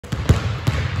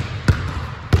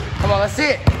Come on, let's see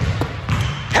it.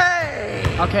 Hey!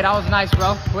 Okay, that was nice,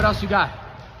 bro. What else you got?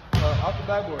 Off the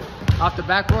backboard. Off the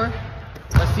backboard?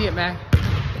 Let's see it, man.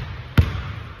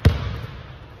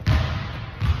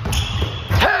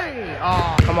 Hey!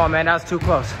 Oh, come on, man. That was too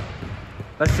close.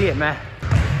 Let's see it, man.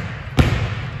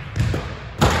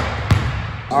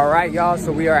 All right, y'all,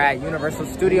 so we are at Universal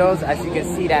Studios. As you can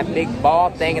see that big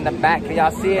ball thing in the back, can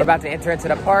y'all see it? We're about to enter into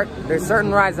the park. There's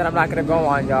certain rides that I'm not gonna go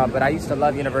on, y'all, but I used to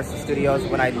love Universal Studios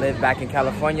when I lived back in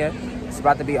California. It's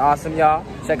about to be awesome, y'all.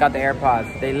 Check out the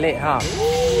AirPods. They lit, huh?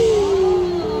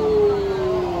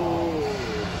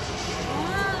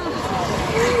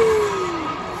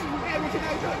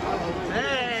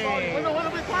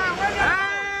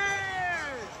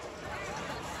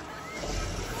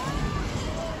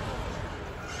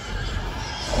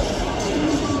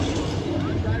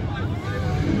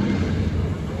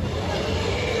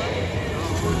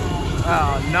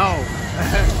 Oh no.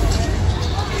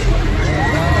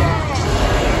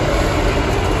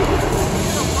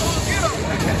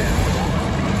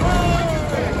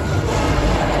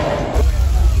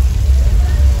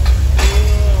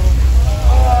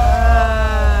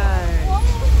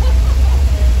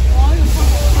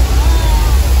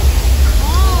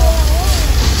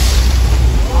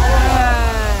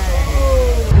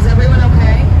 Is everyone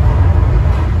okay?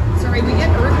 Sorry, we get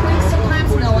earthquakes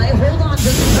sometimes in LA. Hold on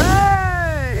just a minute.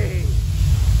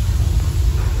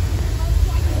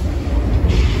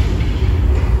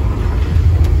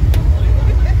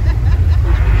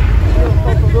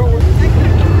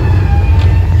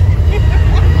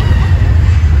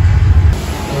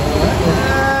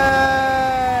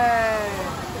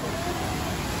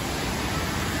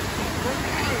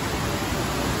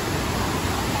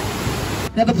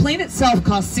 Now, the plane itself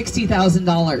costs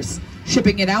 $60,000.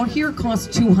 Shipping it out here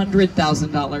costs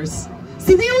 $200,000.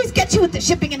 See, they always get you with the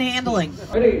shipping and handling.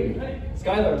 Ready.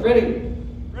 Skylar, ready.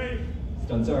 Ready.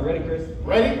 Stunts are ready, Chris.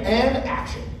 Ready and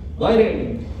action.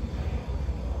 Lighting.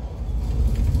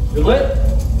 You're lit.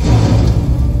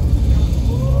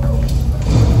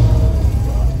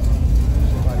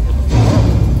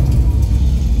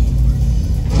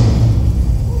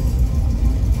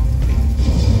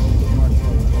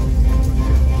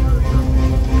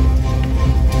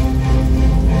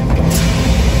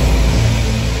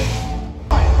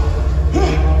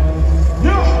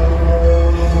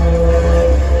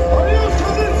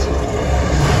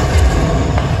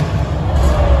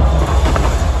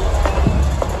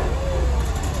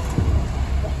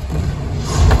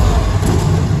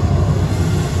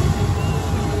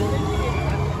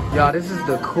 Y'all, this is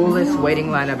the coolest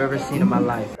waiting line I've ever seen in my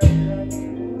life.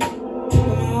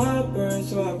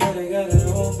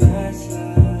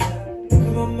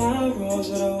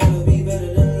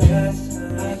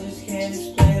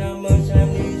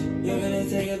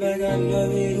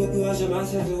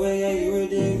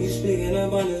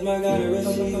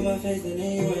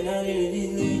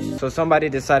 So somebody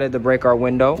decided to break our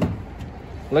window.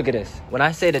 Look at this. When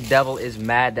I say the devil is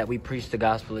mad that we preach the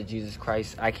gospel of Jesus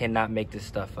Christ, I cannot make this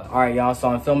stuff up. All right, y'all, so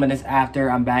I'm filming this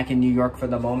after. I'm back in New York for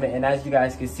the moment, and as you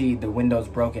guys can see, the window's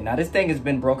broken. Now, this thing has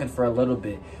been broken for a little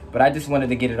bit, but I just wanted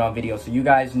to get it on video so you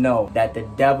guys know that the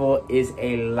devil is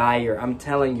a liar. I'm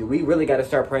telling you, we really got to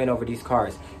start praying over these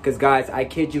cars, because, guys, I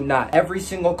kid you not, every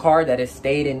single car that has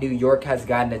stayed in New York has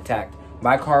gotten attacked.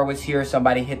 My car was here,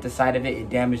 somebody hit the side of it, it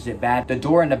damaged it bad. The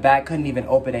door in the back couldn't even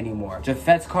open anymore.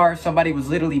 Jafet's car, somebody was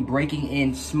literally breaking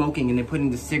in, smoking, and then putting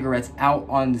the cigarettes out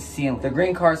on the ceiling. The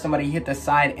green car, somebody hit the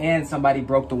side and somebody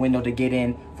broke the window to get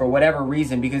in for whatever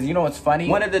reason, because you know what's funny?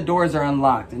 One of the doors are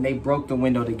unlocked and they broke the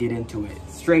window to get into it.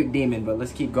 Straight demon, but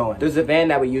let's keep going. There's a van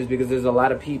that we use because there's a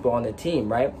lot of people on the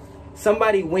team, right?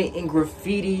 Somebody went and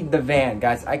graffitied the van,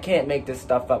 guys. I can't make this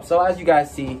stuff up. So as you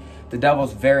guys see, the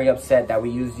devil's very upset that we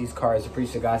use these cars to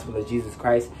preach the gospel of Jesus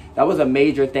Christ. That was a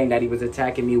major thing that he was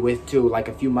attacking me with too, like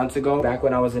a few months ago. Back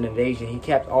when I was in Invasion, he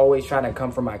kept always trying to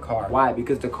come for my car. Why?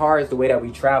 Because the car is the way that we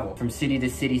travel, from city to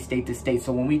city, state to state.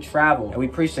 So when we travel and we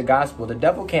preach the gospel, the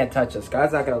devil can't touch us.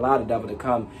 God's not going to allow the devil to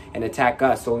come and attack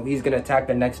us. So he's going to attack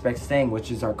the next best thing,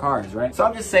 which is our cars, right? So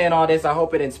I'm just saying all this. I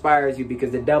hope it inspires you,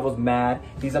 because the devil's mad.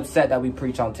 He's upset that we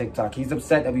preach on TikTok. He's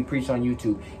upset that we preach on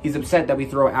YouTube. He's upset that we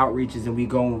throw outreaches and we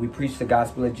go and we preach the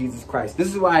gospel of Jesus Christ. This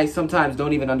is why I sometimes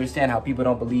don't even understand how people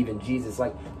don't believe in Jesus.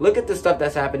 Like, look at the stuff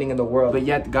that's happening in the world, but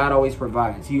yet God always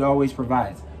provides. He always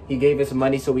provides. He gave us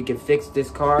money so we can fix this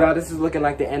car. Y'all, this is looking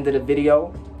like the end of the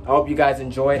video. I hope you guys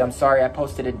enjoyed. I'm sorry I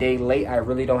posted a day late. I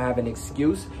really don't have an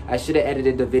excuse. I should have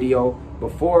edited the video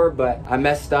before, but I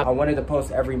messed up. I wanted to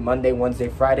post every Monday, Wednesday,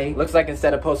 Friday. Looks like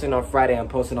instead of posting on Friday, I'm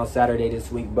posting on Saturday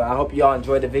this week. But I hope y'all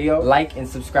enjoyed the video. Like and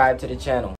subscribe to the channel.